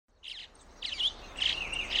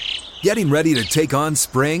Getting ready to take on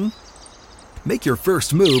spring? Make your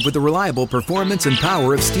first move with the reliable performance and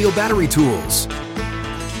power of Steel battery tools.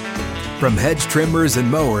 From hedge trimmers and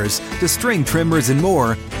mowers to string trimmers and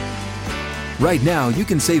more, right now you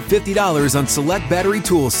can save $50 on select battery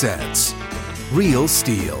tool sets. Real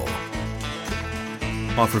Steel.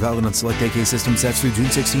 Offer valid on select AK system sets through June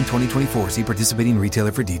 16, 2024. See participating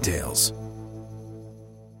retailer for details.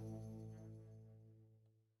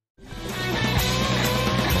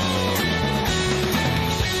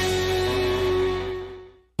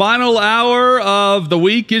 Final hour of the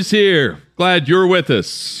week is here. Glad you're with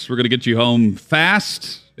us. We're going to get you home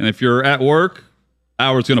fast. And if you're at work,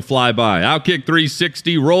 hour's going to fly by. Outkick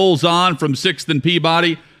 360 rolls on from 6th and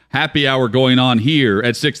Peabody. Happy hour going on here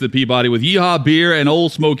at 6th and Peabody with Yeehaw Beer and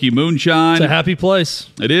Old Smoky Moonshine. It's a happy place.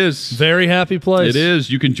 It is. Very happy place. It is.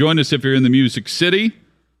 You can join us if you're in the Music City.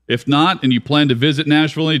 If not, and you plan to visit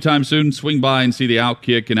Nashville anytime soon, swing by and see the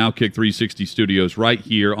Outkick and Outkick 360 studios right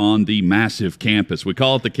here on the massive campus. We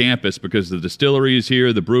call it the campus because the distillery is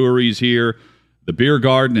here, the brewery is here, the beer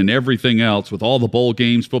garden, and everything else with all the bowl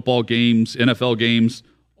games, football games, NFL games,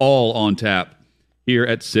 all on tap here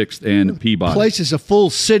at 6th and Peabody. The place is a full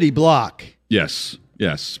city block. Yes,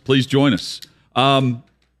 yes. Please join us.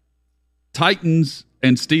 Titans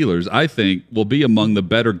and Steelers, I think, will be among the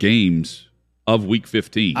better games of Week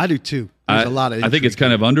 15. I do too. There's a lot of I think it's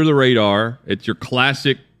kind of under the radar. It's your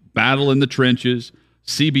classic battle in the trenches.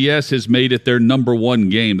 CBS has made it their number one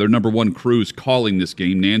game. Their number one crew's calling this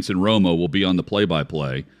game. Nance and Romo will be on the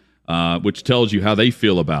play-by-play, which tells you how they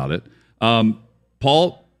feel about it.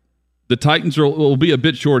 Paul, the Titans will be a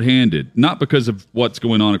bit shorthanded, not because of what's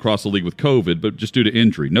going on across the league with COVID, but just due to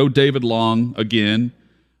injury. No David Long again.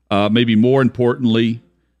 Maybe more importantly,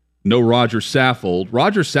 no Roger Saffold.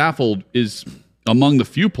 Roger Saffold is among the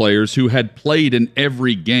few players who had played in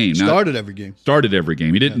every game. Started every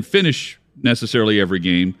game. He didn't finish necessarily every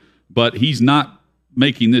game, but he's not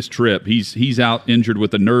making this trip. He's out injured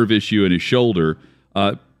with a nerve issue in his shoulder.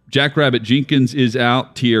 Jackrabbit Jenkins is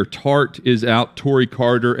out. Tier Tart is out. Torrey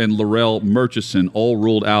Carter and Laurel Murchison all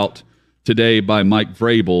ruled out today by Mike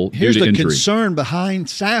Vrabel Here's due to injury. Here's the concern behind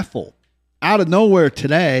Saffold. Out of nowhere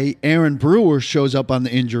today, Aaron Brewer shows up on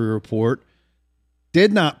the injury report.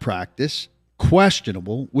 Did not practice.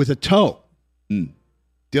 Questionable with a toe. Dylan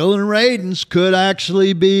Radins could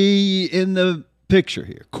actually be in the picture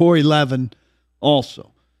here. Corey Levin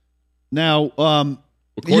also. Now,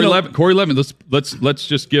 Corey Levin. Let's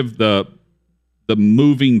just give the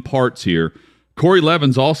moving parts here. Corey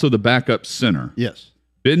Levin's also the backup center. Yes.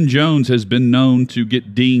 Ben Jones has been known to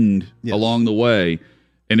get dinged along the way.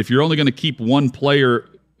 And if you're only going to keep one player...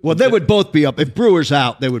 Well, they would both be up. If Brewer's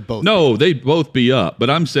out, they would both they'd both be up. But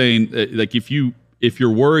I'm saying, like, if you're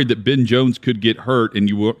worried that Ben Jones could get hurt and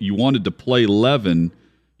you wanted to play Levin,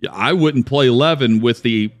 I wouldn't play Levin with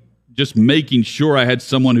the just making sure I had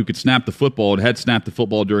someone who could snap the football and had snapped the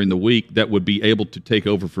football during the week that would be able to take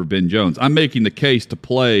over for Ben Jones. I'm making the case to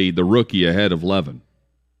play the rookie ahead of Levin.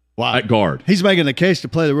 Wow. At guard. He's making the case to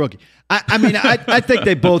play the rookie. I mean, I think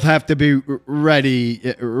they both have to be ready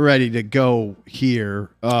to go here.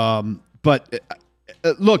 But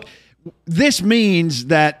look, this means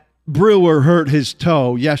that Brewer hurt his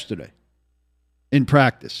toe yesterday in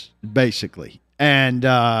practice, basically. And,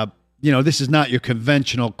 this is not your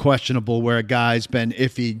conventional questionable where a guy's been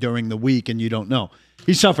iffy during the week and you don't know.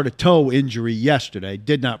 He suffered a toe injury yesterday,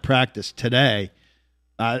 did not practice today.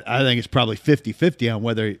 I think it's probably 50-50 on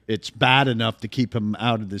whether it's bad enough to keep him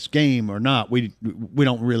out of this game or not. We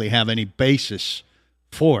don't really have any basis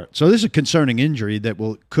for it. So this is a concerning injury that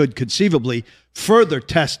could conceivably further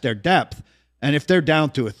test their depth. And if they're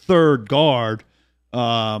down to a third guard,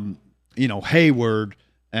 Hayward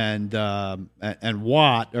and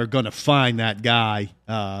Watt are going to find that guy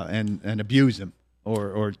and abuse him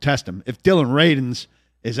or test him. If Dylan Radins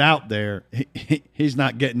is out there, he's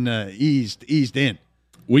not getting eased in.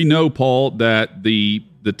 We know, Paul, that the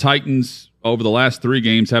Titans over the last 3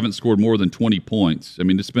 games haven't scored more than 20 points. I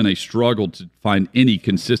mean, it's been a struggle to find any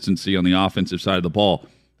consistency on the offensive side of the ball.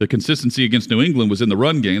 The consistency against New England was in the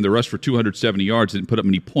run game. They rushed for 270 yards, didn't put up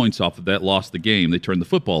many points off of that, lost the game. They turned the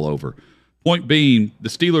football over. Point being, the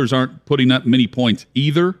Steelers aren't putting up many points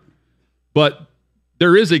either, but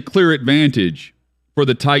there is a clear advantage for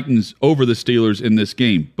the Titans over the Steelers in this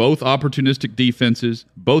game. Both opportunistic defenses,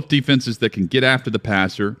 both defenses that can get after the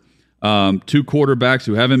passer, 2 quarterbacks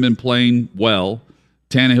who haven't been playing well.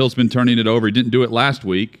 Tannehill's been turning it over. He didn't do it last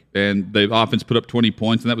week, and the offense put up 20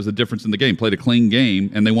 points, and that was the difference in the game. Played a clean game,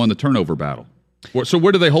 and they won the turnover battle. So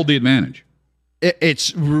where do they hold the advantage?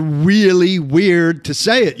 it's really weird to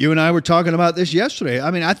say it. You and I were talking about this yesterday. I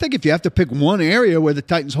mean, I think if you have to pick one area where the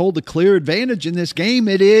Titans hold a clear advantage in this game,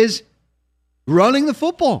 it is running the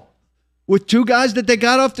football with two guys that they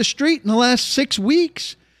got off the street in the last 6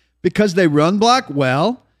 weeks because they run block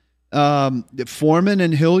well. Foreman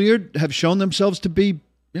and Hilliard have shown themselves to be,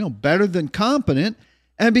 better than competent,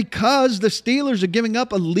 and because the Steelers are giving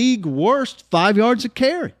up a league worst 5 yards a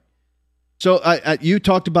carry. So you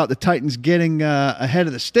talked about the Titans getting ahead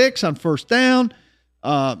of the sticks on first down.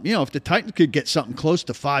 If the Titans could get something close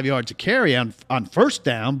to 5 yards a carry on first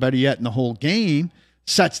down, better yet in the whole game,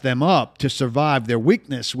 sets them up to survive their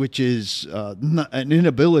weakness, which is an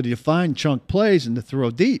inability to find chunk plays and to throw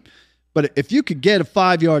deep. But if you could get a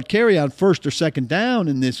 5 yard carry on first or second down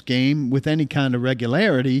in this game with any kind of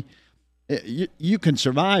regularity, you can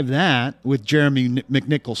survive that with Jeremy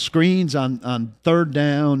McNichol screens on third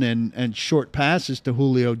down and short passes to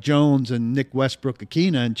Julio Jones and Nick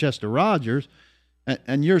Westbrook-Ikhine and Chester Rogers,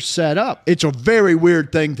 and you're set up. It's a very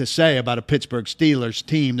weird thing to say about a Pittsburgh Steelers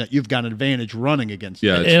team that you've got an advantage running against.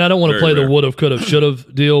 Yeah, and I don't want to play the would-have, could-have,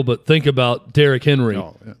 should-have deal, but think about Derrick Henry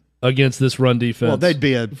against this run defense. Well, they'd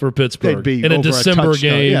be for Pittsburgh they'd be in a December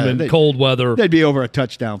game and cold weather. They'd be over a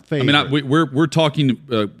touchdown favorite. I mean, we're talking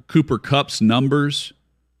Cooper Kupp's numbers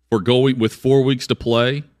for going with 4 weeks to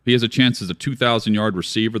play. He has a chance as a 2,000-yard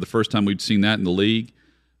receiver. The first time we'd seen that in the league.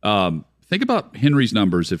 Think about Henry's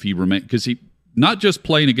numbers if he remained, because he not just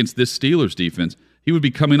playing against this Steelers defense, he would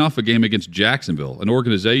be coming off a game against Jacksonville, an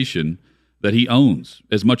organization that he owns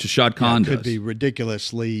as much as Shad Khan does. Could be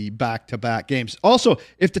ridiculously back-to-back games. Also,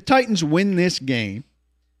 if the Titans win this game,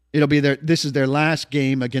 it'll be this is their last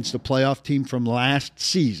game against a playoff team from last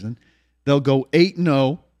season. They'll go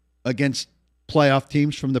 8-0 against playoff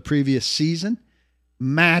teams from the previous season,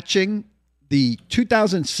 matching the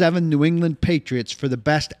 2007 New England Patriots for the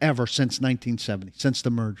best ever since 1970, since the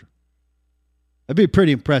merger. That'd be a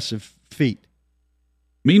pretty impressive feat.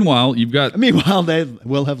 Meanwhile, they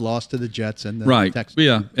will have lost to the Jets and the Texans.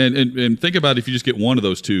 Yeah, and think about if you just get one of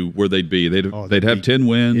those two, where they'd be. They'd have 10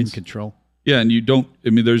 wins in control. Yeah, and you don't.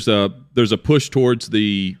 I mean, there's a push towards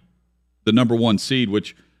the number one seed,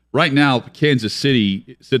 which right now Kansas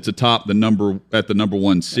City sits atop the number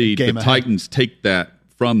one seed. The Titans take that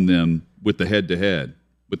from them with the head-to-head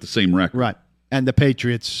with the same record. Right, and the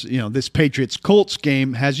Patriots. This Patriots-Colts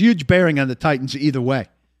game has huge bearing on the Titans either way.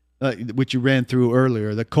 Which you ran through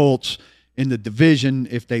earlier. The Colts in the division,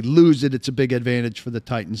 if they lose it, it's a big advantage for the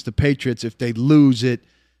Titans. The Patriots, if they lose it,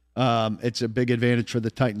 it's a big advantage for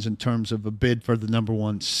the Titans in terms of a bid for the number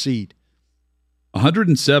one seed.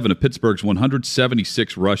 107 of Pittsburgh's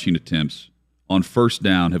 176 rushing attempts on first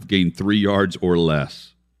down have gained 3 yards or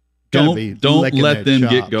less. Don't let them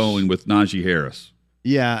get going with Najee Harris.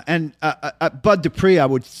 Yeah, and Bud Dupree, I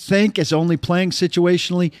would think, is only playing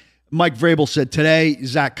situationally. Mike Vrabel said today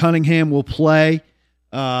Zach Cunningham will play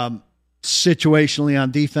situationally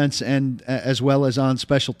on defense and as well as on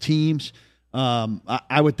special teams.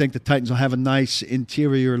 I would think the Titans will have a nice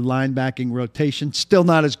interior linebacking rotation. Still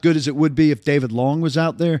not as good as it would be if David Long was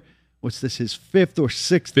out there. What's this, his fifth or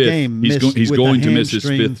sixth game? He's going to miss his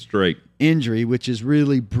fifth straight injury, which is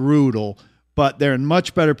really brutal. But they're in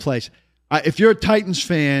much better place. If you're a Titans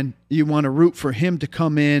fan, you want to root for him to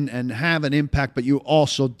come in and have an impact, but you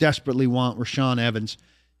also desperately want Rashaan Evans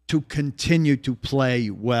to continue to play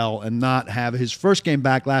well and not have his first game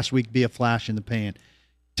back last week be a flash in the pan.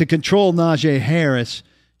 To control Najee Harris,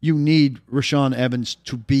 you need Rashaan Evans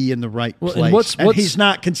to be in the right place. And he's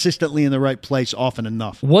not consistently in the right place often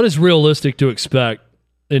enough. What is realistic to expect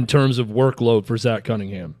in terms of workload for Zach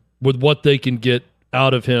Cunningham with what they can get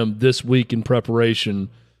out of him this week in preparation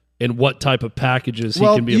and what type of packages he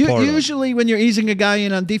can be a part of? Usually when you're easing a guy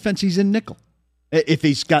in on defense, he's in nickel. If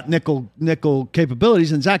he's got nickel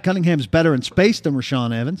capabilities, and Zach Cunningham's better in space than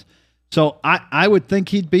Rashaan Evans. So I would think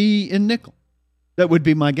he'd be in nickel. That would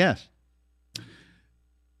be my guess.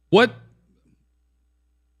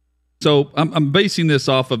 So I'm basing this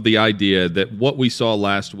off of the idea that what we saw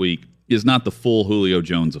last week is not the full Julio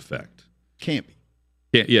Jones effect. Can't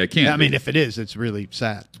be. It can't. I mean, if it is, it's really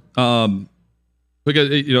sad.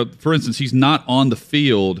 Because for instance, he's not on the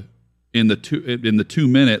field in the 2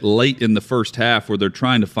 minute late in the first half where they're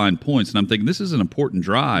trying to find points, and I'm thinking this is an important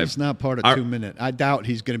drive. It's not part of 2 minute. I doubt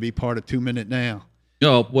he's going to be part of 2 minute now.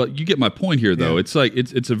 Well, you get my point here, though. Yeah. It's like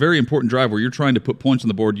it's a very important drive where you're trying to put points on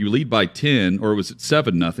the board. You lead by 10, or was it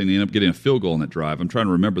 7-0? You end up getting a field goal on that drive. I'm trying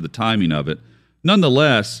to remember the timing of it.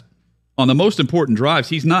 Nonetheless, on the most important drives,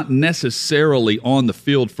 he's not necessarily on the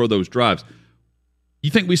field for those drives. You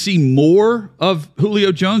think we see more of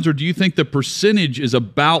Julio Jones, or do you think the percentage is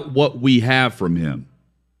about what we have from him?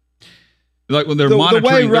 Like when they're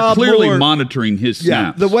monitoring, they're clearly monitoring his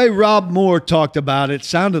snaps. Yeah, the way Rob Moore talked about it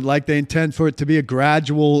sounded like they intend for it to be a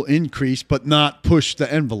gradual increase, but not push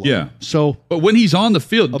the envelope. Yeah. So, but when he's on the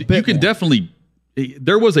field, you can definitely.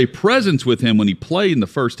 There was a presence with him when he played in the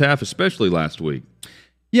first half, especially last week.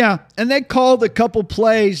 Yeah, and they called a couple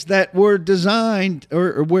plays that were designed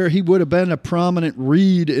or where he would have been a prominent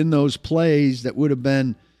read in those plays that would have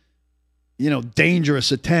been,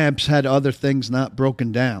 dangerous attempts had other things not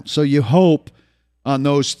broken down. So you hope on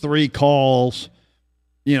those 3 calls,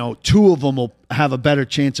 2 of them will have a better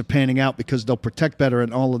chance of panning out because they'll protect better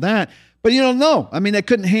and all of that. But you don't know. I mean, they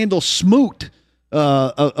couldn't handle Smoot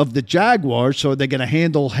of the Jaguars, so are they going to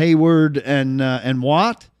handle Hayward and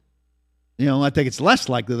Watt? I think it's less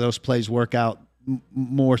likely those plays work out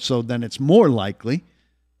more so than it's more likely.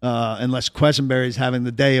 Unless Quessenberry's having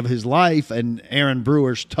the day of his life and Aaron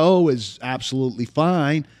Brewer's toe is absolutely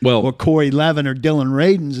fine, or Corey Levin or Dylan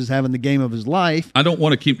Radins is having the game of his life. I don't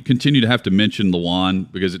want to continue to have to mention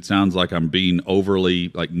Lewan because it sounds like I'm being overly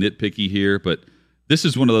nitpicky here, but this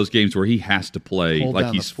is one of those games where he has to play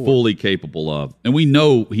like he's fully capable of. And we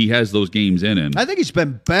know he has those games in him. I think he's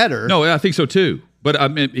been better. No, I think so too. But I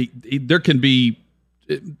mean, there can be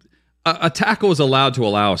a tackle is allowed to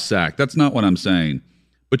allow a sack. That's not what I'm saying.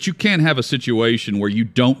 But you can't have a situation where you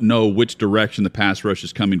don't know which direction the pass rush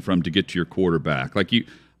is coming from to get to your quarterback.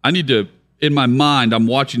 I need to, in my mind, I'm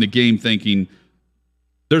watching the game thinking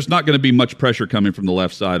there's not going to be much pressure coming from the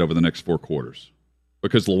left side over the next 4 quarters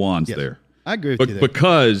because Lewan's there. I agree with you there.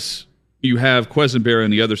 Because you have Quessenberry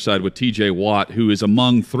on the other side with T.J. Watt, who is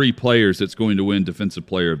among 3 players that's going to win Defensive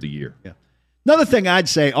Player of the Year. Yeah. Another thing I'd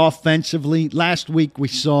say offensively, last week we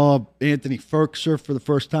saw Anthony Ferkser for the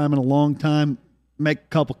first time in a long time make a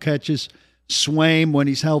couple catches. Swaim, when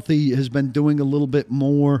he's healthy, has been doing a little bit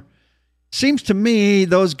more. Seems to me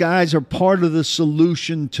those guys are part of the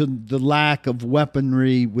solution to the lack of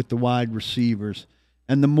weaponry with the wide receivers.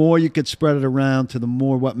 And the more you could spread it around to the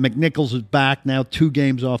more McNichols is back now, 2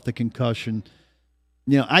 games off the concussion.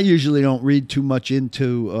 I usually don't read too much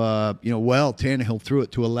into, Tannehill threw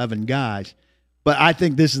it to 11 guys. But I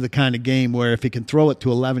think this is the kind of game where if he can throw it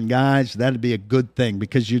to 11 guys, that'd be a good thing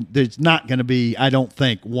because there's not going to be, I don't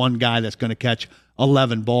think, one guy that's going to catch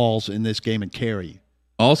 11 balls in this game and carry you.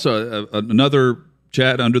 Also, another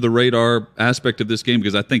chat under the radar aspect of this game,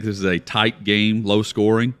 because I think this is a tight game, low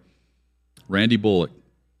scoring. Randy Bullock,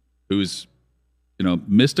 who's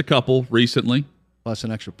missed a couple recently, plus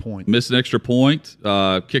an extra point. Missed an extra point,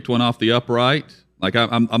 kicked one off the upright.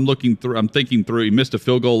 I'm looking through. I'm thinking through. He missed a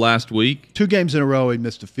field goal last week. 2 games in a row, he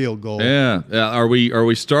missed a field goal. Yeah. Are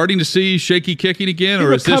we starting to see shaky kicking again,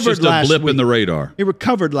 or is this just a blip in the radar? He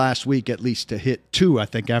recovered last week at least to hit 2, I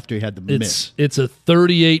think, after he had the miss. It's a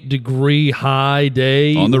 38-degree high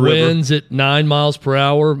day. On the river. Winds at 9 miles per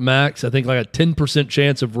hour max. I think a 10%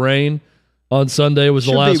 chance of rain on Sunday was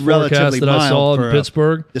the last forecast that I saw in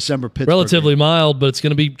Pittsburgh. December Pittsburgh. Relatively mild, but it's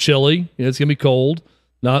going to be chilly. It's going to be cold.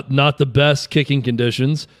 Not the best kicking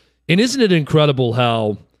conditions. And isn't it incredible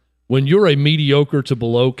how when you're a mediocre to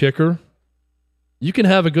below kicker, you can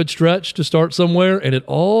have a good stretch to start somewhere, and it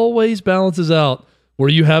always balances out where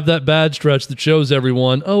you have that bad stretch that shows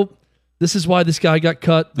everyone, oh, this is why this guy got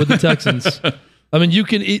cut with the Texans. I mean, you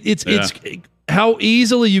can. It's how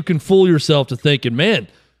easily you can fool yourself to thinking, man,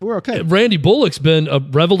 we're okay. Randy Bullock's been a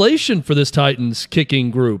revelation for this Titans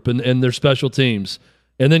kicking group and their special teams.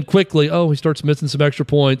 And then quickly, he starts missing some extra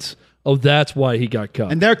points. Oh, that's why he got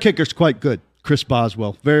cut. And their kicker's quite good, Chris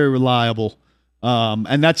Boswell, very reliable.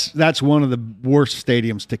 And that's one of the worst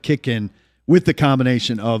stadiums to kick in with the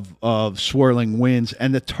combination of swirling winds,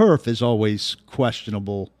 and the turf is always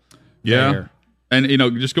questionable. Yeah, there. And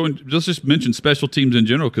let's just mention special teams in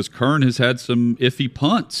general because Kern has had some iffy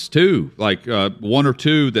punts too, like 1 or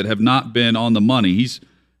 2 that have not been on the money.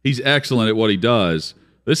 He's excellent at what he does.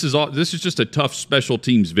 This is just a tough special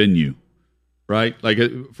teams venue, right?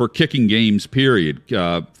 For kicking games, period,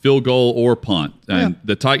 field goal or punt, and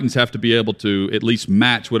the Titans have to be able to at least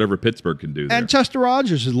match whatever Pittsburgh can do there. And Chester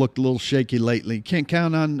Rogers has looked a little shaky lately. Can't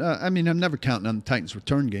count on. I'm never counting on the Titans'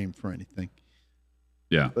 return game for anything.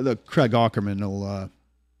 Yeah, but Craig Aukerman will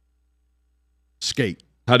skate.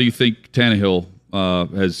 How do you think Tannehill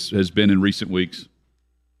has been in recent weeks?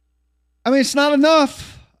 It's not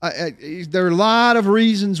enough. There are a lot of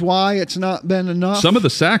reasons why it's not been enough. Some of the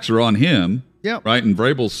sacks are on him, right? And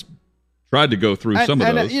Vrabel's tried to go through some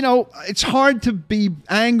of those. It's hard to be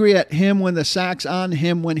angry at him when the sack's on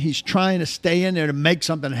him when he's trying to stay in there to make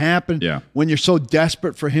something happen. Yeah. When you're so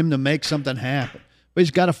desperate for him to make something happen. But he's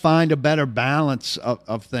got to find a better balance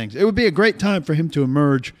of things. It would be a great time for him to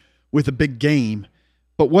emerge with a big game.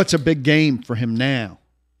 But what's a big game for him now?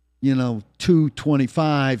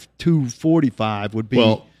 225, 245 would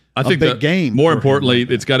be I think a big game. More importantly,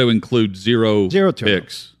 it's got to include zero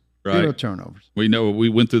picks. Right? Zero turnovers. We know we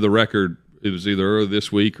went through the record. It was either early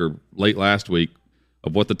this week or late last week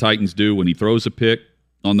of what the Titans do when he throws a pick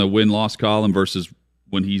on the win-loss column versus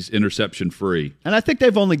when he's interception free. And I think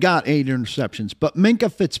they've only got 8 interceptions. But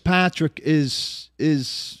Minkah Fitzpatrick is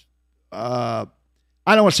I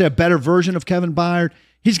don't want to say a better version of Kevin Byard.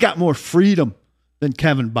 He's got more freedom than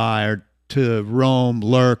Kevin Byard to roam,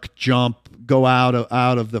 lurk, jump, go out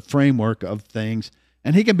of the framework of things.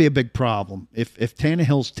 And he can be a big problem. If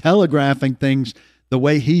Tannehill's telegraphing things the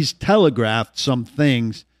way he's telegraphed some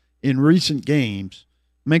things in recent games,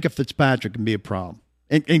 Minkah Fitzpatrick can be a problem.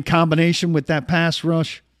 In combination with that pass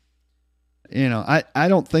rush, I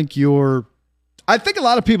don't think I think a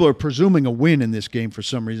lot of people are presuming a win in this game for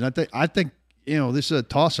some reason. I think this is a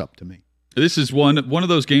toss-up to me. This is one of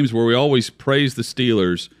those games where we always praise the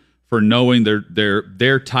Steelers for knowing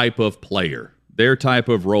their type of player, their type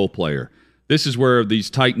of role player. This is where these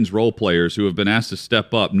Titans role players who have been asked to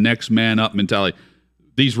step up, next man up mentality,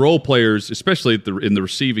 these role players, especially in the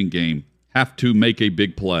receiving game, have to make a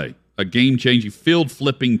big play, a game-changing,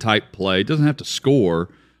 field-flipping type play. It doesn't have to score,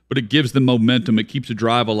 but it gives them momentum. It keeps a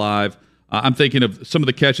drive alive. I'm thinking of some of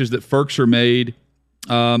the catches that Ferkser made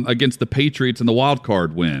against the Patriots in the wild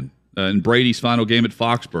card win in Brady's final game at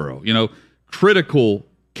Foxborough. Critical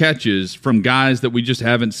catches from guys that we just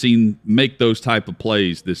haven't seen make those type of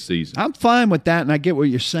plays this season. I'm fine with that, and I get what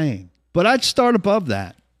you're saying. But I'd start above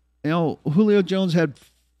that. Julio Jones had,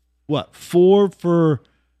 4 for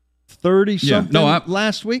 30-something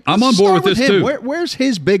last week? I'm on board with this, too. Where's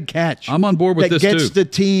his big catch? I'm on board with this, too. That gets the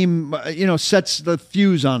team, sets the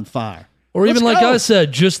fuse on fire. Or even like I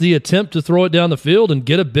said, just the attempt to throw it down the field and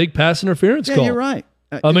get a big pass interference call. Yeah, you're right.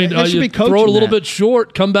 I mean, you throw it a little bit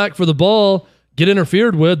short, come back for the ball, get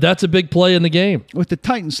interfered with. That's a big play in the game. With the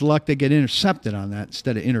Titans' luck, they get intercepted on that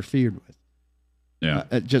instead of interfered with. Yeah,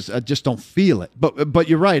 I just don't feel it. But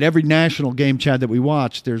you're right. Every national game, Chad, that we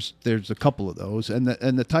watch, there's a couple of those, and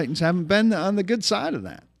the Titans haven't been on the good side of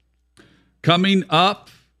that. Coming up,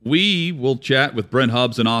 we will chat with Brent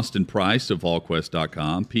Hubbs and Austin Price of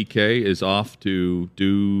VolQuest.com. PK is off to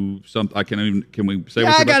do something. Can we say?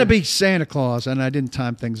 Yeah, I got to be Santa Claus, and I didn't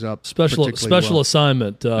time things up. Special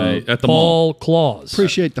assignment. At the Paul Claus.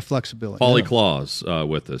 Appreciate the flexibility. Paulie Claus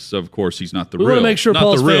with us. So of course, he's not the real. We want to make sure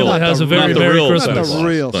Paul's family has a very Merry Christmas. Not the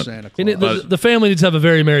real Santa Claus. The family needs to have a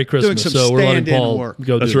very Merry Christmas. Doing some so we're letting Paul work.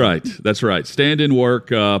 go. That's right. That's right. Stand-in work.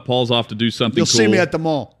 Paul's off to do something. You'll cool. see me at the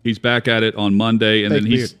mall. He's back at it on Monday, and then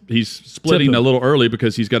he's splitting a little early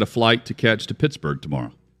because he's got a flight to catch to Pittsburgh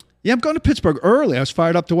tomorrow. Yeah, I'm going to Pittsburgh early. I was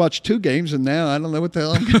fired up to watch 2 games, and now I don't know what the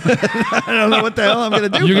hell I'm going to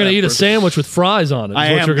do. You're going to eat a sandwich with fries on it. I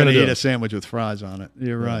am going to eat a sandwich with fries on it.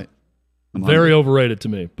 You're right. Very overrated to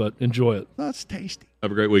me, but enjoy it. That's tasty.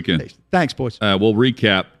 Have a great weekend. Tasty. Thanks, boys. We'll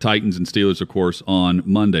recap Titans and Steelers, of course, on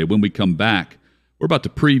Monday. When we come back, we're about to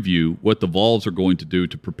preview what the Vols are going to do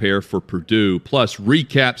to prepare for Purdue, plus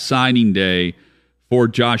recap signing day for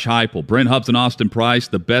Josh Heupel. Brent Hubbs and Austin Price,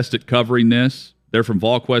 the best at covering this. They're from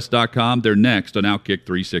VolQuest.com. They're next on Outkick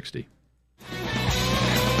 360.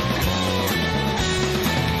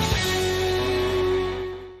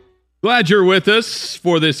 Glad you're with us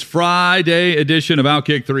for this Friday edition of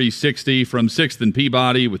Outkick 360 from 6th and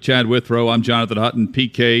Peabody with Chad Withrow. I'm Jonathan Hutton.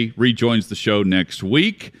 PK rejoins the show next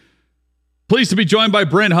week. Pleased to be joined by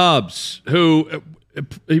Brent Hubbs, who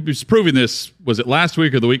he was proving this, was it last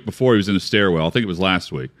week or the week before? He was in a stairwell. I think it was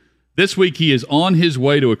last week. This week he is on his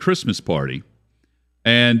way to a Christmas party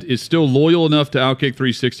and is still loyal enough to Outkick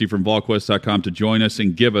 360 from VolQuest.com to join us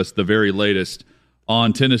and give us the very latest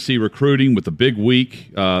on Tennessee recruiting with a big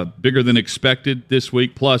week, bigger than expected this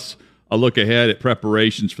week, plus a look ahead at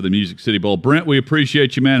preparations for the Music City Bowl. Brent, we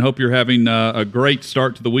appreciate you, man. Hope you're having a great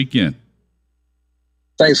start to the weekend.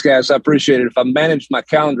 Thanks, guys. I appreciate it. If I manage my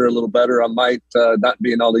calendar a little better, I might not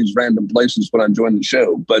be in all these random places when I join the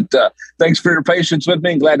show. But thanks for your patience with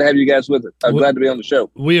me, and glad to have you guys with it. I'm glad to be on the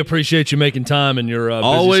show. We appreciate you making time and your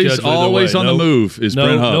always on the move is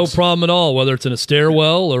Brent Hubbs. No problem at all. Whether it's in a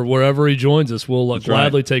stairwell or wherever he joins us, we'll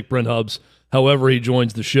gladly take Brent Hubbs however he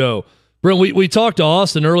joins the show. Brent, we talked to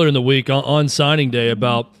Austin earlier in the week on signing day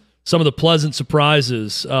about some of the pleasant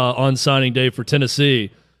surprises on signing day for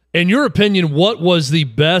Tennessee. In your opinion, what was the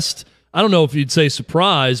best, I don't know if you'd say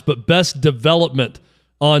surprise, but best development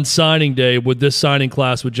on signing day with this signing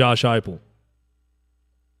class with Josh Heupel?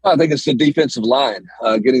 I think it's the defensive line.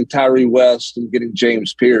 Getting Tyree West and getting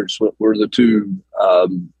James Pierce were the two, I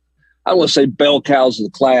don't want to say bell cows of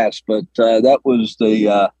the class, but that was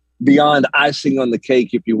the beyond icing on the cake,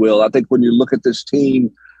 if you will. I think when you look at this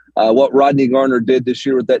team, What Rodney Garner did this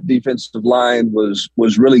year with that defensive line was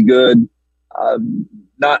really good.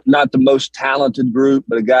 Not the most talented group,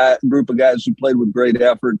 but a group of guys who played with great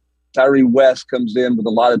effort. Tyree West comes in with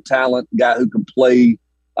a lot of talent, a guy who can play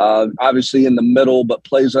obviously in the middle, but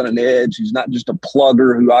plays on an edge. He's not just a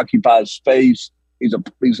plugger who occupies space. He's a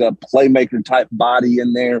playmaker type body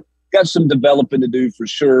in there. Got some developing to do for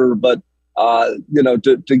sure, but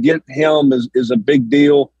to get him is a big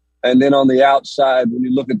deal. And then on the outside, when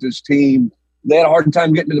you look at this team, they had a hard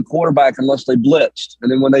time getting to the quarterback unless they blitzed.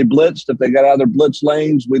 And then when they blitzed, if they got out of their blitz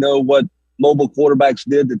lanes, we know what mobile quarterbacks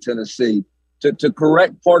did to Tennessee. To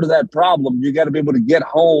correct part of that problem, you got to be able to get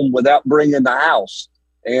home without bringing the house.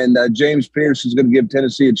 And James Pierce is going to give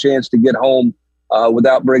Tennessee a chance to get home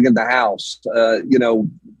without bringing the house.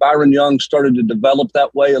 Byron Young started to develop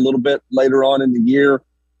that way a little bit later on in the year.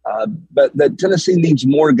 But that Tennessee needs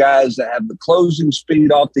more guys that have the closing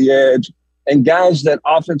speed off the edge and guys that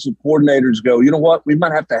offensive coordinators go, you know what, we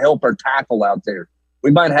might have to help our tackle out there. We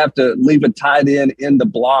might have to leave a tight end in the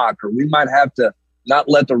block, or we might have to not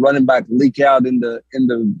let the running back leak out into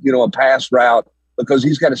a pass route because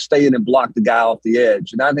he's got to stay in and block the guy off the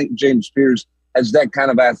edge. And I think James Pierce has that kind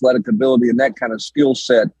of athletic ability and that kind of skill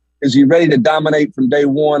set. Is he ready to dominate from day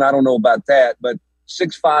one? I don't know about that, but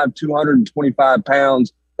 6'5", 225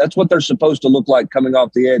 pounds, that's what they're supposed to look like coming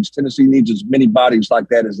off the edge. Tennessee needs as many bodies like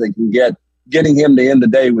that as they can get. Getting him to end the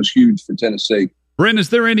day was huge for Tennessee. Brent, is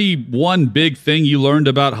there any one big thing you learned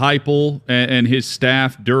about Heupel and his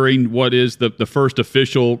staff during what is the first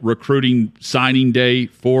official recruiting signing day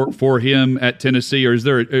for him at Tennessee? Or is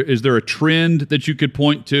there a trend that you could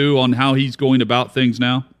point to on how he's going about things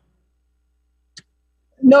now?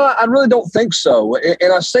 No, I really don't think so.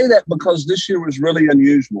 And I say that because this year was really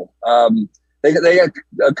unusual. They had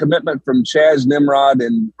a commitment from Chaz Nimrod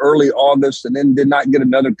in early August and then did not get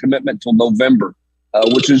another commitment till November,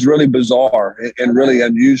 which is really bizarre and really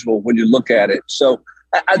unusual when you look at it. So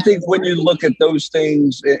I think when you look at those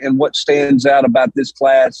things and what stands out about this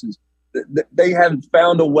class is they have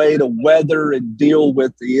found a way to weather and deal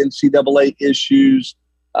with the NCAA issues.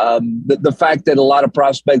 The fact that a lot of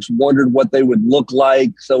prospects wondered what they would look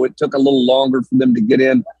like, so it took a little longer for them to get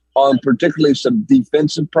in on particularly some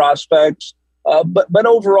defensive prospects. But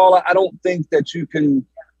overall, I don't think that you can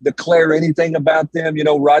declare anything about them. You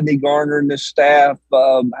know, Rodney Garner and his staff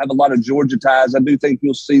have a lot of Georgia ties. I do think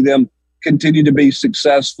you'll see them continue to be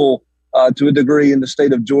successful to a degree in the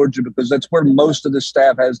state of Georgia because that's where most of the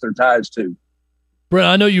staff has their ties to. Brent,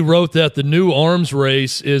 I know you wrote that the new arms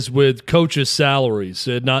race is with coaches' salaries,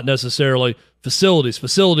 not necessarily facilities.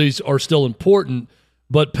 Facilities are still important,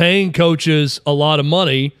 but paying coaches a lot of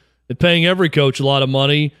money and paying every coach a lot of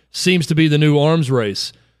money seems to be the new arms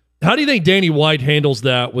race. How do you think Danny White handles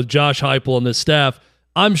that with Josh Heupel and his staff?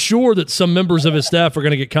 I'm sure that some members of his staff are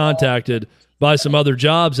going to get contacted by some other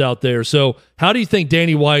jobs out there. So how do you think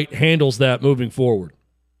Danny White handles that moving forward?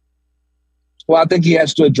 Well, I think he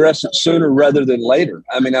has to address it sooner rather than later.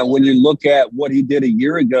 I mean, when you look at what he did a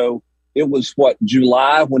year ago, it was,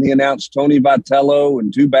 July when he announced Tony Vitello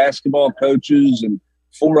and 2 basketball coaches and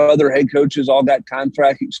 4 other head coaches all got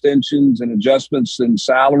contract extensions and adjustments in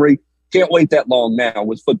salary. Can't wait that long now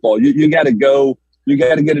with football. You got to go. You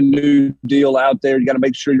got to get a new deal out there. You got to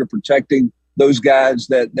make sure you're protecting those guys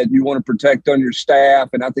that you want to protect on your staff.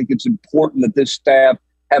 And I think it's important that this staff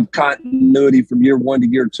have continuity from year 1 to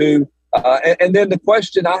year 2. And then the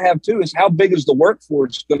question I have, too, is how big is the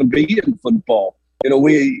workforce going to be in football? You know,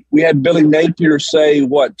 we had Billy Napier say,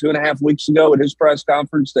 2.5 weeks ago at his press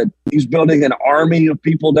conference that he's building an army of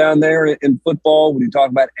people down there in football when you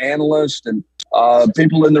talk about analysts and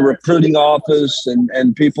people in the recruiting office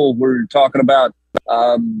and people we're talking about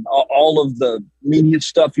all of the media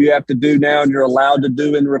stuff you have to do now and you're allowed to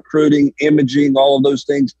do in recruiting, imaging, all of those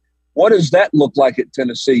things. What does that look like at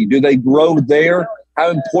Tennessee? Do they grow there?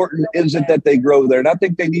 How important is it that they grow there? And I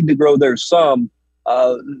think they need to grow there some.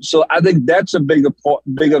 So I think that's a big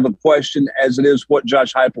of a question as it is what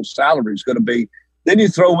Josh Heupel's salary is going to be. Then you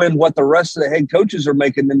throw in what the rest of the head coaches are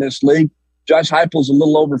making in this league. Josh Heupel's a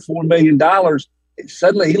little over $4 million.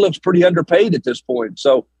 Suddenly he looks pretty underpaid at this point.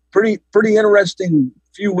 So pretty interesting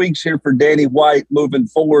few weeks here for Danny White moving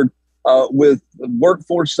forward with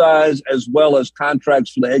workforce size as well as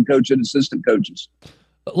contracts for the head coach and assistant coaches.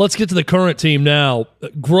 Let's get to the current team now.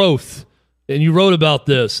 Growth. And you wrote about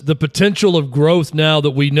this, the potential of growth now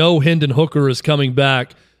that we know Hendon Hooker is coming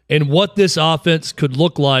back and what this offense could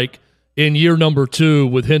look like in year number 2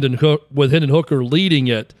 with Hendon Hooker leading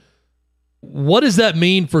it. What does that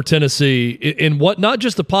mean for Tennessee in what, not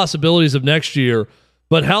just the possibilities of next year,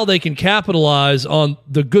 but how they can capitalize on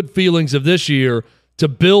the good feelings of this year to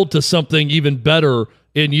build to something even better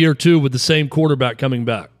in year 2 with the same quarterback coming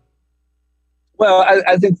back? Well,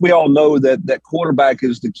 I think we all know that quarterback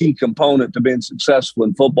is the key component to being successful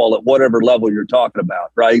in football at whatever level you're talking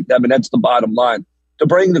about, right? I mean, that's the bottom line. To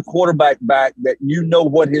bring the quarterback back that you know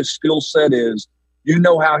what his skill set is, you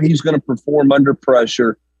know how he's going to perform under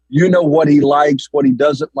pressure, you know what he likes, what he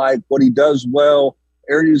doesn't like, what he does well,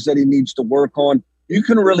 areas that he needs to work on. You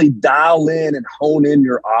can really dial in and hone in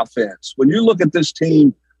your offense. When you look at this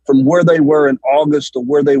team from where they were in August to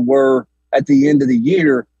where they were at the end of the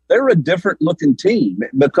year, they're a different looking team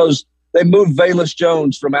because they moved Velus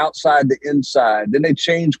Jones from outside to inside. Then they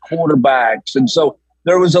changed quarterbacks. And so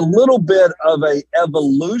there was a little bit of a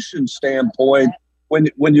evolution standpoint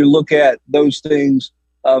when you look at those things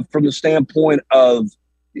from the standpoint of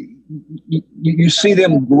you see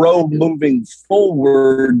them grow moving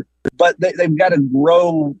forward, but they've got to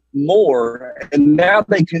grow more. And now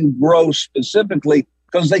they can grow specifically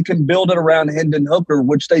because they can build it around Hendon Hooker,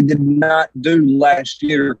 which they did not do last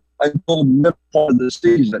year until mid part of the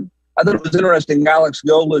season. I thought it was interesting. Alex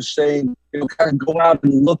Golesh saying, kind of go out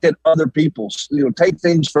and look at other people's, take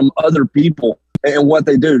things from other people and what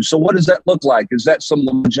they do. So what does that look like? Is that some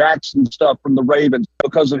Lamar Jackson stuff from the Ravens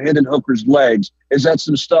because of Hendon Hooker's legs? Is that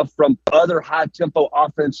some stuff from other high-tempo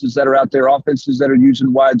offenses that are out there, offenses that are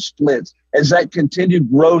using wide splits? Is that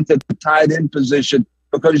continued growth at the tight end position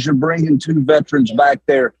because you're bringing 2 veterans back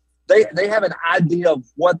there? They have an idea of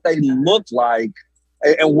what they look like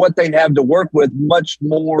and what they have to work with much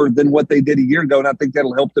more than what they did a year ago, and I think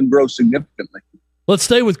that'll help them grow significantly. Let's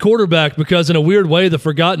stay with quarterback because in a weird way, the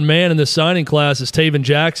forgotten man in this signing class is Taven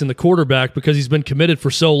Jackson, the quarterback, because he's been committed for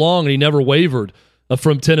so long and he never wavered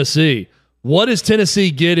from Tennessee. What is Tennessee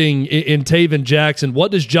getting in Taven Jackson?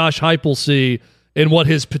 What does Josh Heupel see in what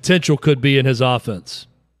his potential could be in his offense?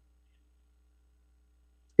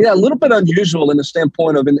 Yeah, a little bit unusual in the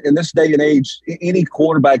standpoint of in this day and age, any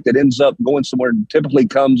quarterback that ends up going somewhere typically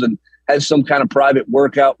comes and has some kind of private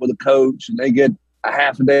workout with a coach, and they get a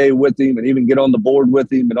half a day with him and even get on the board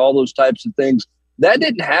with him and all those types of things. That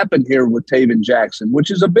didn't happen here with Taven Jackson, which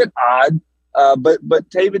is a bit odd. But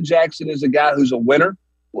Taven Jackson is a guy who's a winner.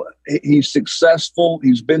 He's successful.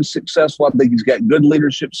 He's been successful. I think he's got good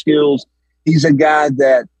leadership skills. He's a guy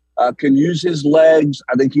that can use his legs.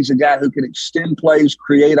 I think he's a guy who can extend plays,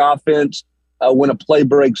 create offense when a play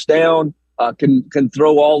breaks down, can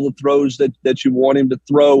throw all the throws that you want him to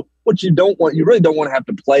throw. What you really don't want to have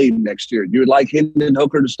to play next year. You would like Hendon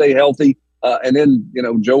Hooker to stay healthy and then,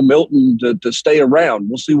 Joe Milton to stay around.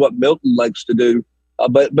 We'll see what Milton likes to do.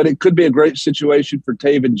 But it could be a great situation for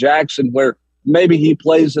Taven Jackson where maybe he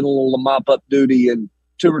plays in a little mop-up duty in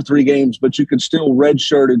 2 or 3 games, but you can still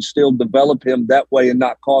redshirt and still develop him that way and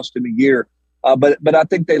not cost him a year. But I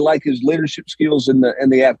think they like his leadership skills and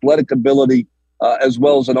the athletic ability as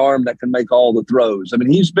well as an arm that can make all the throws. I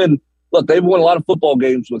mean, they've won a lot of football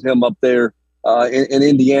games with him up there in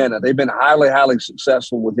Indiana. They've been highly, highly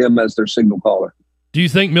successful with him as their signal caller. Do you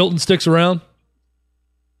think Milton sticks around?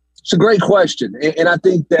 It's a great question. And I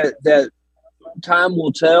think that time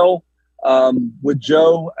will tell. With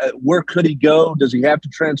Joe, where could he go? Does he have to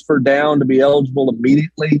transfer down to be eligible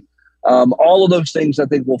immediately? All of those things I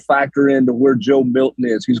think will factor into where Joe Milton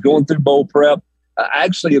is. He's going through bowl prep.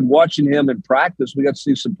 Actually, in watching him in practice, we got to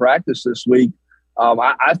see some practice this week.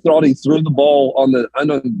 I thought he threw the ball on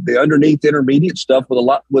the underneath intermediate stuff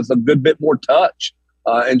with a good bit more touch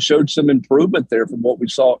and showed some improvement there from what we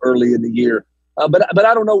saw early in the year. But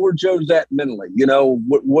I don't know where Joe's at mentally.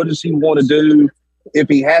 What does he want to do? If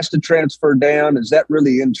he has to transfer down, does that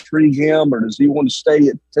really intrigue him, or does he want to stay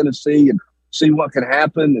at Tennessee and see what can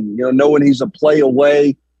happen? And knowing he's a play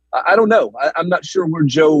away, I don't know. I'm not sure where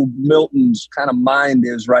Joe Milton's kind of mind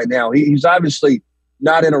is right now. He's obviously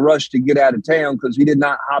not in a rush to get out of town because he did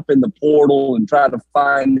not hop in the portal and try to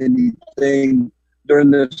find anything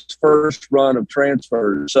during this first run of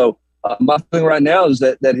transfers. So my feeling right now is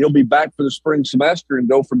that he'll be back for the spring semester and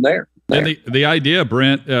go from there. And the idea,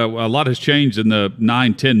 Brent, a lot has changed in the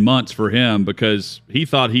 9-10 months for him because he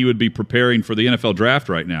thought he would be preparing for the NFL draft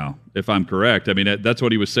right now, if I'm correct. I mean, that's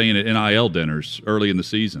what he was saying at NIL dinners early in the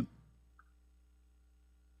season.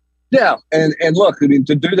 Yeah, and look, I mean,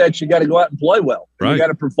 to do that, you got to go out and play well. Right. You got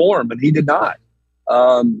to perform, and he did not.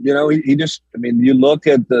 He just, I mean, you look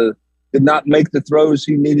at did not make the throws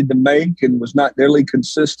he needed to make and was not nearly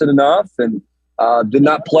consistent enough and did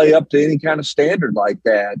not play up to any kind of standard like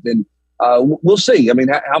that. And we'll see. I mean,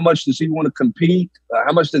 how much does he want to compete?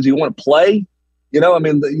 How much does he want to play?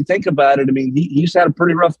 You think about it. I mean, he's had a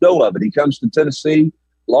pretty rough go of it. He comes to Tennessee,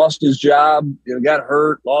 lost his job, got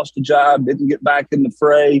hurt, lost a job, didn't get back in the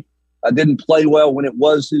fray, didn't play well when it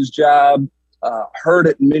was his job. Hurt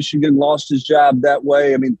at Michigan, lost his job that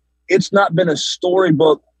way. I mean, it's not been a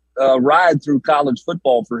storybook ride through college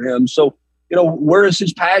football for him. So, where is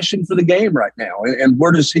his passion for the game right now? And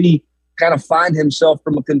where does he kind of find himself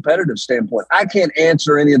from a competitive standpoint? I can't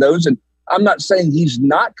answer any of those. And I'm not saying he's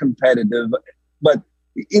not competitive, but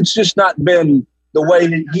it's just not been the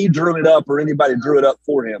way he drew it up or anybody drew it up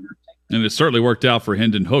for him. And it certainly worked out for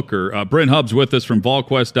Hendon Hooker. Brent Hubb's with us from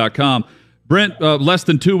VolQuest.com. Brent, less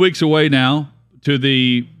than 2 weeks away now to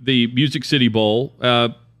the Music City Bowl.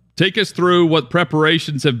 Take us through what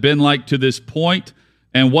preparations have been like to this point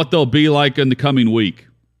and what they'll be like in the coming week.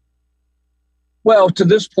 Well, to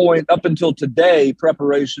this point, up until today,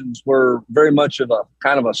 preparations were very much of a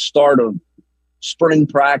kind of a start of spring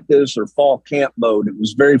practice or fall camp mode. It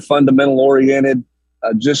was very fundamental oriented,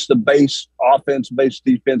 just the base offense, base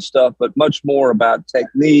defense stuff, but much more about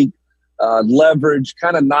technique, leverage,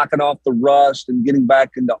 kind of knocking off the rust and getting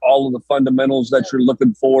back into all of the fundamentals that you're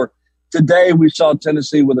looking for. Today, we saw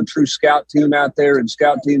Tennessee with a true scout team out there in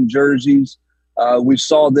scout team jerseys. We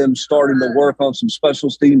saw them starting to work on some special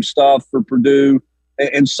team stuff for Purdue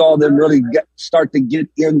and saw them really start to get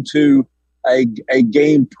into a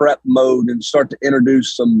game prep mode and start to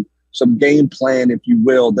introduce some game plan, if you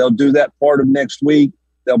will. They'll do that part of next week.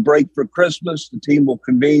 They'll break for Christmas. The team will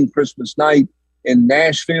convene Christmas night in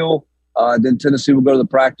Nashville. Then Tennessee will go to the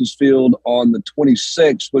practice field on the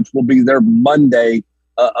 26th, which will be their Monday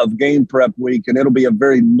of game prep week. And it'll be a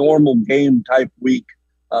very normal game type week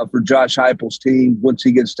for Josh Heupel's team once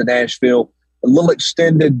he gets to Nashville. A little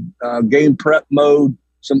extended game prep mode,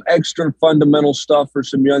 some extra fundamental stuff for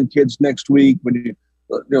some young kids next week. When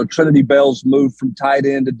Trinity Bell's moved from tight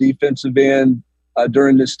end to defensive end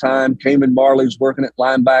during this time. Cayman Marley's working at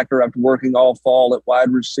linebacker after working all fall at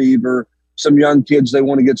wide receiver. Some young kids they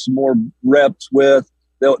want to get some more reps with.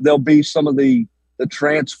 There'll be some of the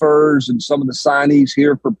transfers and some of the signees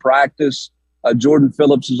here for practice. Jordan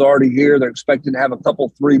Phillips is already here. They're expecting to have a couple,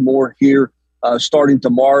 3 more here starting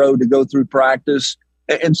tomorrow to go through practice.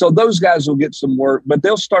 And so those guys will get some work, but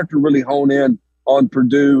they'll start to really hone in on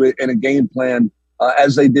Purdue and a game plan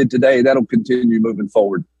as they did today. That'll continue moving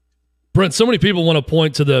forward. Brent, so many people want to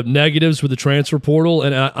point to the negatives with the transfer portal,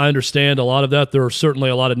 and I understand a lot of that. There are certainly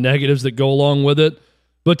a lot of negatives that go along with it.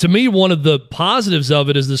 But to me, one of the positives of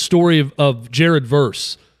it is the story of Jared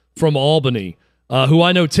Verse from Albany, who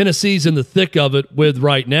I know Tennessee's in the thick of it with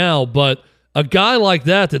right now. But a guy like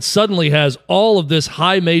that suddenly has all of this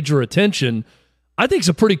high major attention, I think is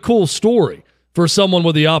a pretty cool story for someone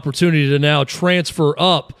with the opportunity to now transfer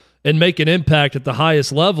up and make an impact at the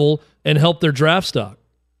highest level and help their draft stock.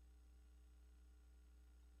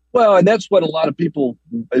 Well, and that's what a lot of people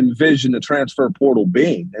envision the transfer portal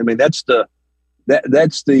being. I mean, that's the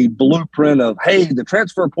blueprint of, hey, the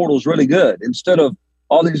transfer portal is really good. Instead of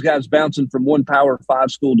all these guys bouncing from one Power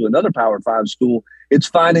 5 school to another Power 5 school, it's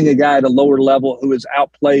finding a guy at a lower level who has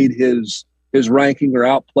outplayed his ranking or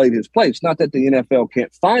outplayed his place. Not that the NFL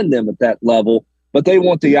can't find them at that level, but they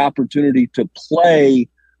want the opportunity to play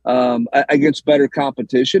against better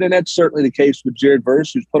competition. And that's certainly the case with Jared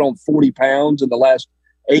Verse, who's put on 40 pounds in the last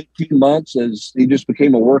 18 months as he just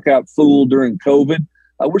became a workout fool during COVID.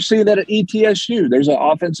 We're seeing that at ETSU. There's an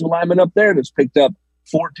offensive lineman up there that's picked up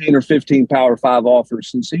 14 or 15 Power 5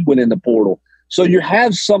 offers since he went in the portal. So you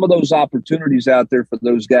have some of those opportunities out there for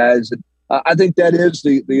those guys. And I think that is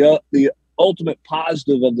the ultimate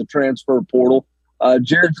positive of the transfer portal.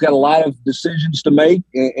 Jared's got a lot of decisions to make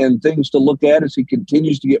and things to look at as he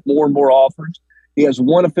continues to get more and more offers. He has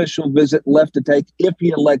one official visit left to take if he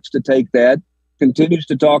elects to take that. Continues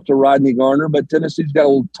to talk to Rodney Garner, but Tennessee's got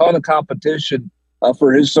a ton of competition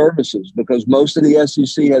for his services because most of the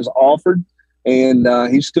SEC has offered, and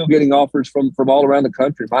he's still getting offers from all around the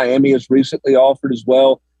country. Miami has recently offered as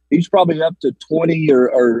well. He's probably up to 20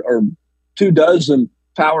 or 24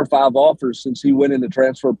 Power 5 offers since he went in the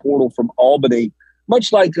transfer portal from Albany,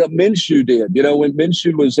 much like Minshew did. You know, when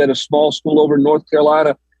Minshew was at a small school over in North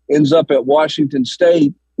Carolina, ends up at Washington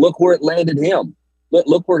State, look where it landed him.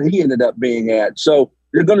 Look where he ended up being at. So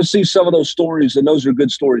you're going to see some of those stories, and those are good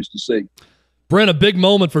stories to see. Brent, a big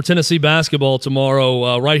moment for Tennessee basketball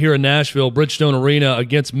tomorrow right here in Nashville, Bridgestone Arena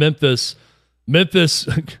against Memphis. Memphis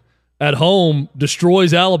at home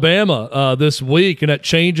destroys Alabama this week, and that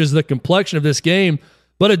changes the complexion of this game.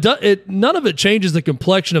 But none of it changes the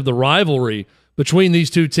complexion of the rivalry between these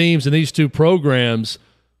two teams and these two programs.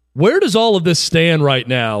 Where does all of this stand right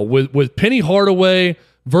now with Penny Hardaway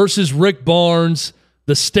versus Rick Barnes,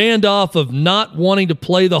 the standoff of not wanting to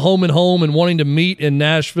play the home and home and wanting to meet in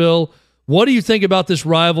Nashville? What do you think about this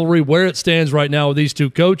rivalry, where it stands right now with these two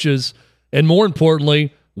coaches? And more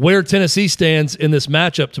importantly, where Tennessee stands in this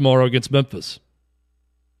matchup tomorrow against Memphis.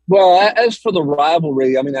 Well, as for the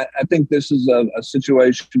rivalry, I mean, I think this is a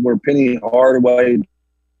situation where Penny Hardaway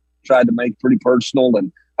tried to make pretty personal,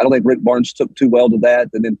 and I don't think Rick Barnes took too well to that.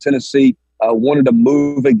 And then Tennessee wanted to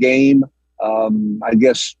move a game. I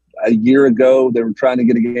guess a year ago they were trying to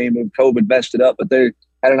get a game, and COVID messed it up, but they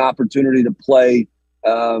had an opportunity to play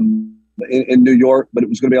in New York, but it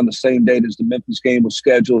was going to be on the same date as the Memphis game was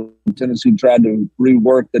scheduled. Tennessee tried to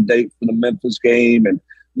rework the date for the Memphis game, and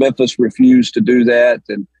Memphis refused to do that.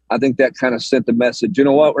 And I think that kind of sent the message, you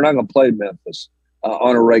know what, we're not going to play Memphis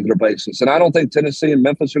on a regular basis. And I don't think Tennessee and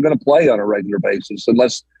Memphis are going to play on a regular basis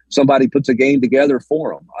unless somebody puts a game together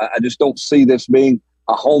for them. I just don't see this being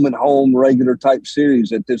a home-and-home regular type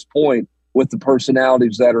series at this point with the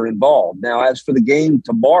personalities that are involved. Now, as for the game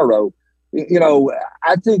tomorrow,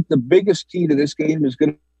 I think the biggest key to this game is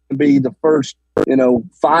going to be the first,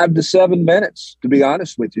 5 to 7 minutes, to be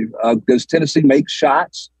honest with you. Does Tennessee make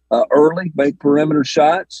shots early, make perimeter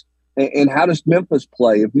shots? And how does Memphis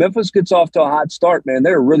play? If Memphis gets off to a hot start, man,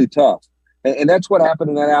 they're really tough. And that's what happened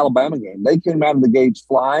in that Alabama game. They came out of the gates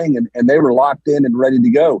flying, and they were locked in and ready to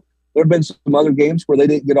go. There have been some other games where they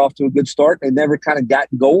didn't get off to a good start. They never kind of got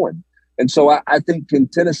going. And so I think can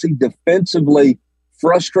Tennessee defensively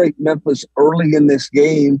frustrate Memphis early in this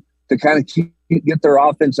game to kind of get their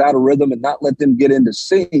offense out of rhythm and not let them get into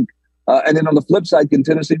sync. And then on the flip side, can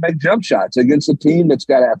Tennessee make jump shots against a team that's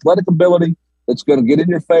got athletic ability, that's going to get in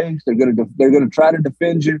your face? They're going to try to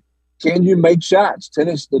defend you. Can you make shots?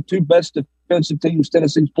 The two best defensive teams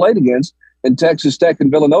Tennessee's played against in Texas Tech and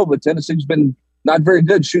Villanova, Tennessee's been not very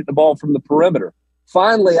good shooting the ball from the perimeter.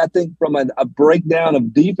 Finally, I think from a breakdown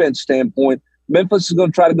of defense standpoint, Memphis is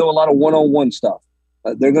going to try to go a lot of one-on-one stuff.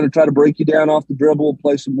 They're going to try to break you down off the dribble,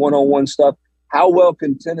 play some one-on-one stuff. How well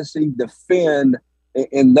can Tennessee defend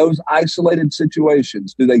in those isolated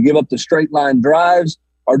situations? Do they give up the straight line drives,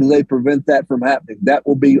 or do they prevent that from happening? That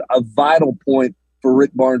will be a vital point for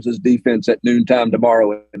Rick Barnes' defense at noontime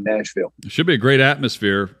tomorrow in Nashville. It should be a great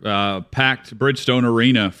atmosphere. Packed Bridgestone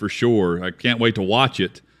Arena for sure. I can't wait to watch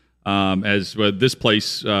it. As this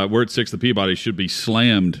place, we're at 6th and Peabody, should be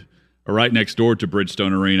slammed right next door to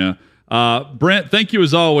Bridgestone Arena. Brent, thank you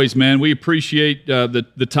as always, man. We appreciate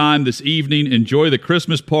the time this evening. Enjoy the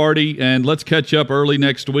Christmas party, and let's catch up early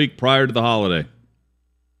next week prior to the holiday.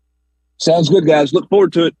 Sounds good, guys. Look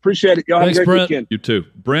forward to it. Appreciate it. Y'all Thanks, have a great Brent. weekend. You too.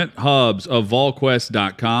 Brent Hubbs of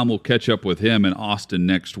VolQuest.com. We'll catch up with him in Austin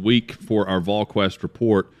next week for our VolQuest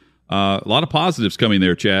report. A lot of positives coming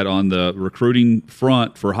there, Chad, on the recruiting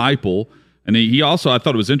front for Heupel. And he also, I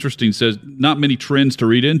thought it was interesting, says not many trends to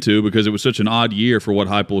read into because it was such an odd year for what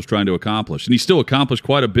Heupel was trying to accomplish. And he still accomplished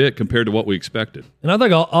quite a bit compared to what we expected. And I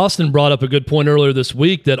think Austin brought up a good point earlier this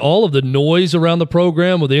week that all of the noise around the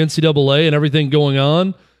program with the NCAA and everything going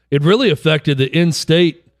on, it really affected the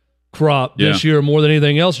in-state crop this year more than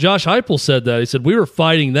anything else. Josh Heupel said that. He said, we were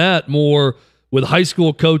fighting that more with high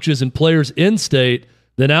school coaches and players in-state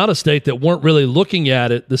than out-of-state that weren't really looking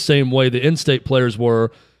at it the same way the in-state players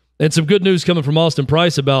were. And some good news coming from Austin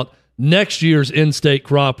Price about next year's in-state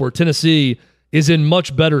crop, where Tennessee is in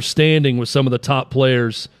much better standing with some of the top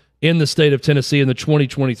players in the state of Tennessee in the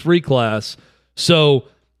 2023 class. So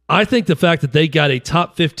I think the fact that they got a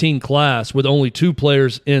top 15 class with only 2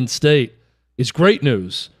 players in state is great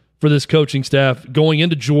news for this coaching staff going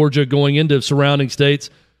into Georgia, going into surrounding states.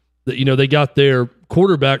 They got their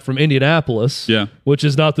quarterback from Indianapolis, which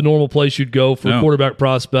is not the normal place you'd go for a quarterback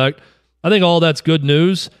prospect. I think all that's good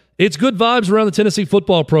news. It's good vibes around the Tennessee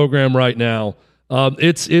football program right now.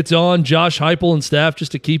 It's on Josh Heupel and staff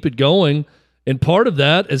just to keep it going. And part of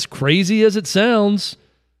that, as crazy as it sounds,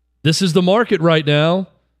 this is the market right now.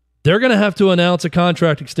 They're going to have to announce a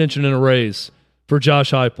contract extension and a raise for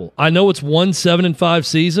Josh Heupel. I know it's 1 7-5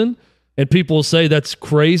 season, and people will say that's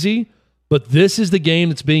crazy, but this is the game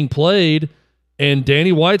that's being played, and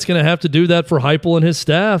Danny White's going to have to do that for Heupel and his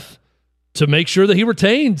staff to make sure that he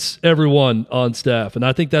retains everyone on staff. And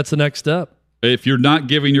I think that's the next step. If you're not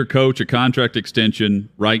giving your coach a contract extension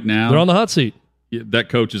right now, they're on the hot seat. That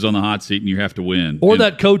coach is on the hot seat and you have to win. Or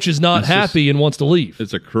that coach is not happy and wants to leave.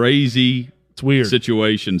 It's a crazy weird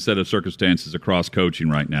situation, set of circumstances across coaching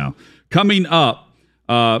right now. Coming up,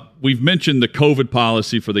 we've mentioned the COVID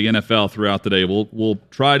policy for the NFL throughout the day. We'll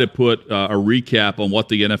try to put a recap on what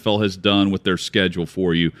the NFL has done with their schedule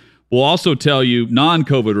for you. We'll also tell you,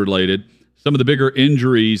 non-COVID related, some of the bigger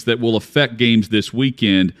injuries that will affect games this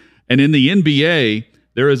weekend. And in the NBA,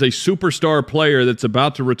 there is a superstar player that's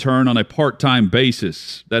about to return on a part-time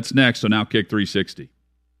basis. That's next on Outkick 360.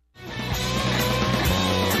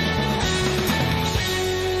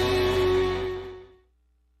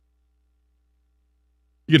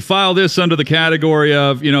 You could file this under the category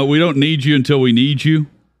of, we don't need you until we need you.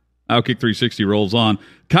 Outkick 360 rolls on.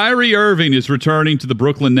 Kyrie Irving is returning to the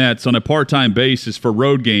Brooklyn Nets on a part-time basis for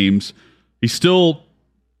road games. He's still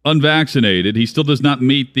unvaccinated. He still does not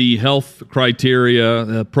meet the health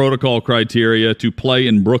criteria, protocol criteria to play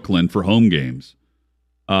in Brooklyn for home games.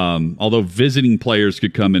 Although visiting players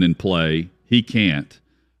could come in and play, he can't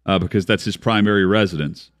because that's his primary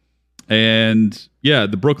residence. And,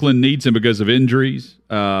 the Brooklyn needs him because of injuries,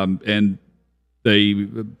 and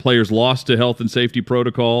players lost to health and safety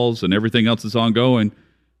protocols and everything else that's ongoing.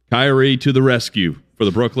 Kyrie to the rescue for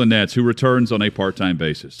the Brooklyn Nets, who returns on a part-time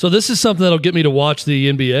basis. So this is something that'll get me to watch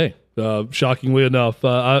the NBA, shockingly enough.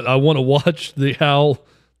 I want to watch how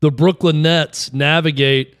the Brooklyn Nets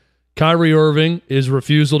navigate Kyrie Irving, his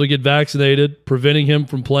refusal to get vaccinated, preventing him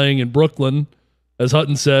from playing in Brooklyn. As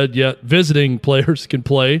Hutton said, yet visiting players can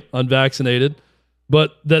play unvaccinated,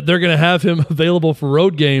 but that they're going to have him available for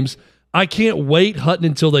road games. I can't wait, Hutton,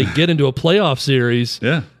 until they get into a playoff series.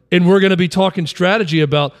 Yeah. And we're going to be talking strategy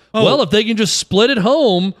about, if they can just split at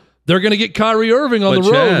home, they're going to get Kyrie Irving on the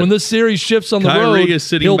road. Chad, when this series shifts on the Kyrie road, is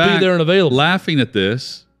sitting he'll back be there and available. Laughing at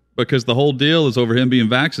this because the whole deal is over him being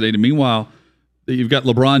vaccinated. Meanwhile, you've got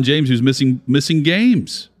LeBron James who's missing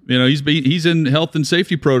games. He's in health and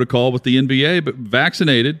safety protocol with the NBA, but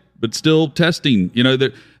vaccinated, but still testing.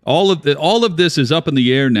 All of this is up in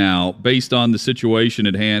the air now based on the situation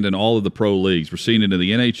at hand and all of the pro leagues. We're seeing it in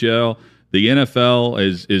the NHL. The NFL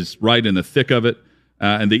is right in the thick of it,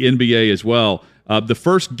 and the NBA as well. The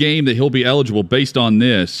first game that he'll be eligible based on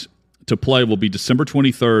this to play will be December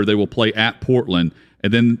 23rd. They will play at Portland,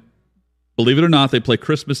 and then, believe it or not, they play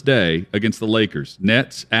Christmas Day against the Lakers.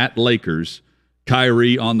 Nets at Lakers,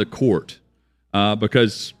 Kyrie on the court,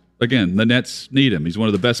 because, again, the Nets need him. He's one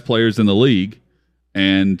of the best players in the league,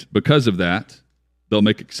 and because of that, they'll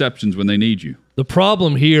make exceptions when they need you. The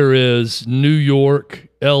problem here is New York,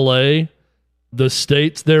 L.A., the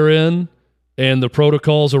states they're in, and the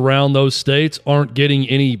protocols around those states aren't getting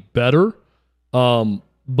any better.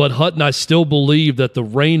 But Hutton, I still believe that the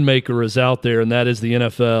rainmaker is out there, and that is the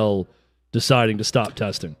NFL deciding to stop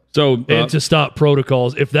testing. And to stop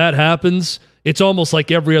protocols. If that happens, it's almost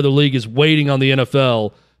like every other league is waiting on the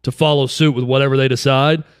NFL to follow suit with whatever they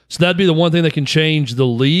decide. So that'd be the one thing that can change the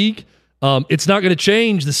league. It's not going to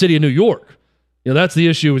change the city of New York. That's the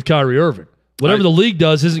issue with Kyrie Irving. Whatever the league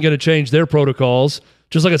does isn't going to change their protocols,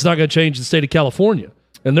 just like it's not going to change the state of California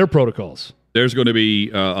and their protocols. There's going to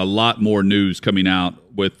be a lot more news coming out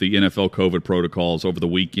with the NFL COVID protocols over the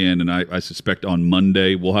weekend, and I suspect on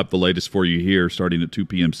Monday we'll have the latest for you here starting at 2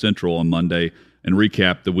 p.m. Central on Monday and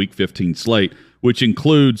recap the Week 15 slate, which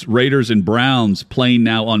includes Raiders and Browns playing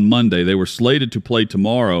now on Monday. They were slated to play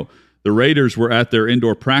tomorrow. The Raiders were at their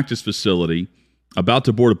indoor practice facility about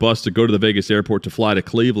to board a bus to go to the Vegas airport to fly to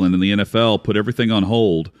Cleveland, and the NFL put everything on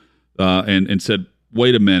hold and said,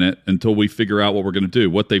 wait a minute until we figure out what we're going to do.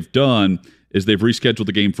 What they've done is they've rescheduled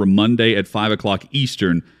the game for Monday at 5 o'clock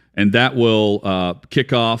Eastern, and that will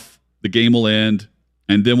kick off. The game will end,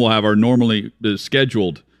 and then we'll have our normally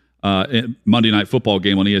scheduled Monday Night Football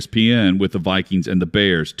game on ESPN with the Vikings and the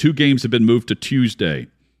Bears. 2 games have been moved to Tuesday.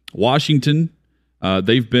 Washington,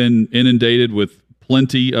 they've been inundated with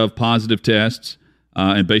plenty of positive tests.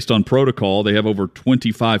 And based on protocol, they have over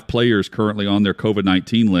 25 players currently on their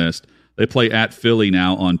COVID-19 list. They play at Philly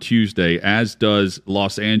now on Tuesday, as does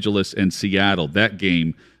Los Angeles and Seattle. That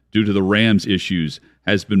game, due to the Rams issues,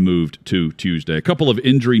 has been moved to Tuesday. A couple of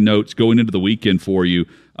injury notes going into the weekend for you.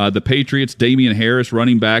 The Patriots, Damian Harris,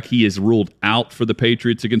 running back, he is ruled out for the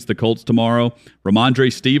Patriots against the Colts tomorrow.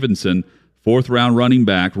 Ramondre Stevenson, 4th-round running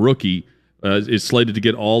back, rookie, is slated to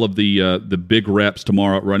get all of the big reps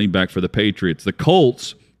tomorrow at running back for the Patriots. The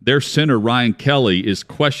Colts, their center, Ryan Kelly, is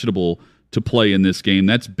questionable to play in this game.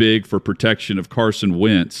 That's big for protection of Carson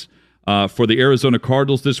Wentz. For the Arizona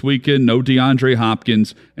Cardinals this weekend, no DeAndre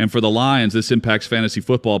Hopkins. And for the Lions, this impacts fantasy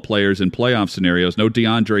football players in playoff scenarios. No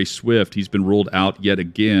DeAndre Swift. He's been ruled out yet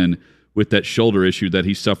again with that shoulder issue that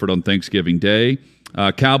he suffered on Thanksgiving Day.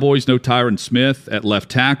 Cowboys, no Tyron Smith at left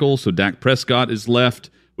tackle, so Dak Prescott is left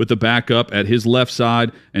with the backup at his left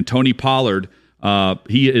side, and Tony Pollard,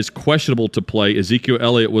 he is questionable to play. Ezekiel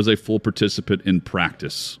Elliott was a full participant in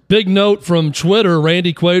practice. Big note from Twitter.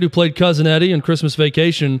 Randy Quaid, who played Cousin Eddie in Christmas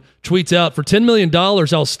Vacation, tweets out, for $10 million,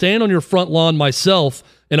 I'll stand on your front lawn myself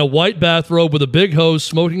in a white bathrobe with a big hose,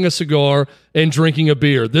 smoking a cigar, and drinking a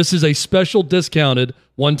beer. This is a special discounted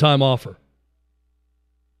one-time offer.